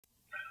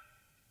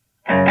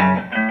I'm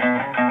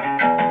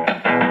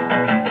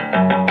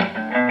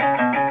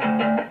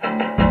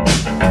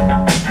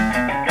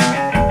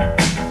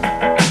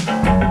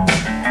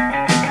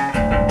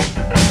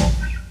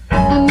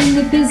in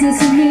the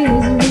business of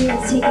misery,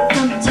 let's take it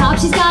from the top.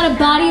 She's got a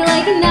body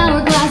like an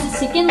hourglass, it's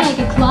ticking like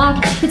a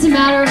clock. It's a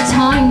matter of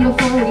time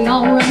before we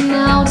all run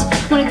out.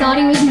 When I thought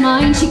he was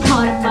mine, she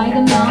caught him by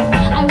the mouth.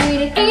 I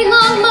waited 8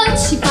 long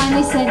months, she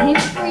finally set him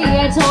free.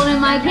 I told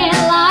him I can't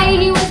lie,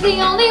 he was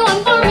the only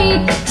one for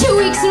me. 2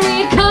 weeks and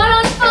we had caught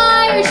on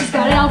fire. She's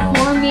got it all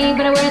for me,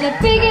 but I wear the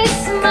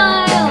biggest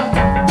smile.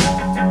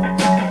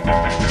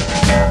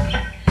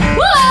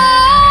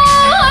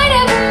 Whoa, I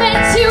never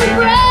meant to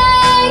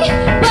brag,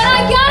 but I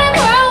got him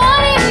where I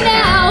want him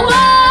now.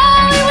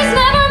 Whoa, it was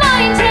never my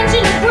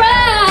intention to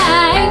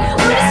brag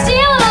or to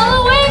steal it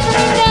all away from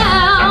me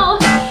now.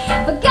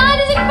 But God,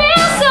 does it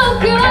feel so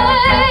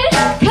good,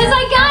 'cause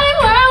I got him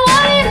where I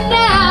want him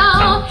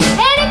now.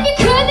 And if you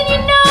could, then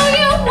you know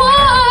you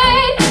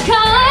would,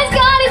 'cause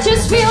God, it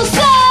just feels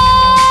so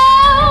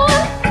good.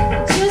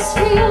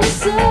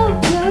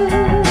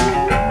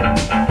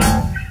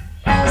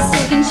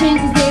 Second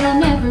chances, they'll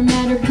never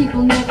matter,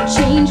 people never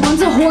change.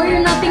 One's a whore, you're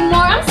nothing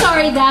more, I'm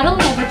sorry, that'll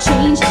never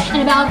change.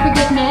 And about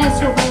forgiveness,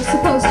 we're both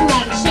supposed to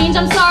have exchange.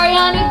 I'm sorry,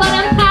 honey, but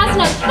I'm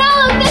passing up.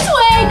 Now look this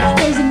way,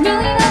 there's a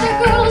million other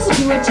girls who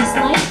do it just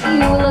like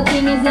you,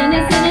 looking as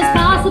innocent as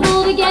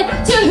possible to get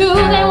to who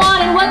they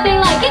want and what they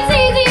like. It's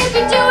easy if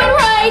you do it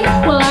right.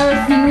 Well, I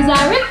refuse,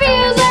 I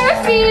refuse, I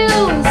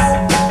refuse.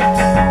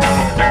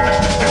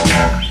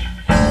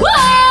 Whoa,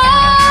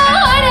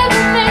 I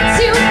never meant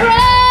to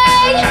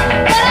brag,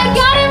 but I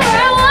got him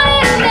where I want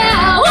him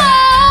now.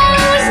 Whoa,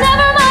 it was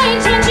never my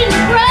intention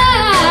to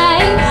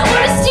brag or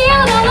to steal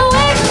it all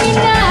away from me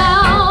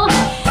now.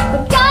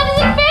 But God, does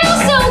it feel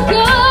so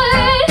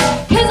good,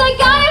 'cause I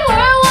got him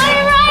where I want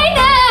him right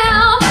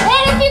now.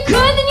 And if you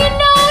could, then you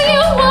know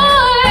you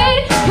would,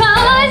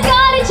 'cause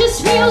God, it just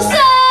feels so.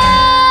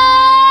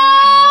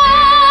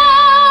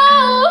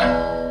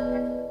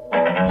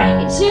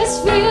 It just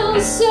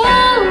feels so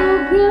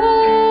good.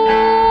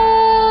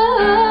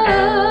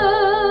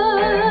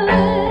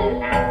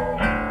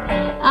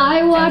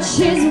 I watch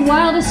his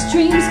wildest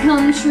dreams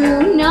come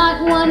true,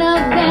 not one of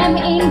them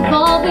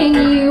involving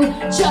you.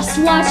 Just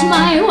watch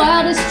my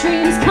wildest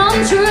dreams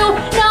come true,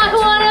 not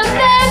one of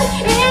them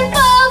involving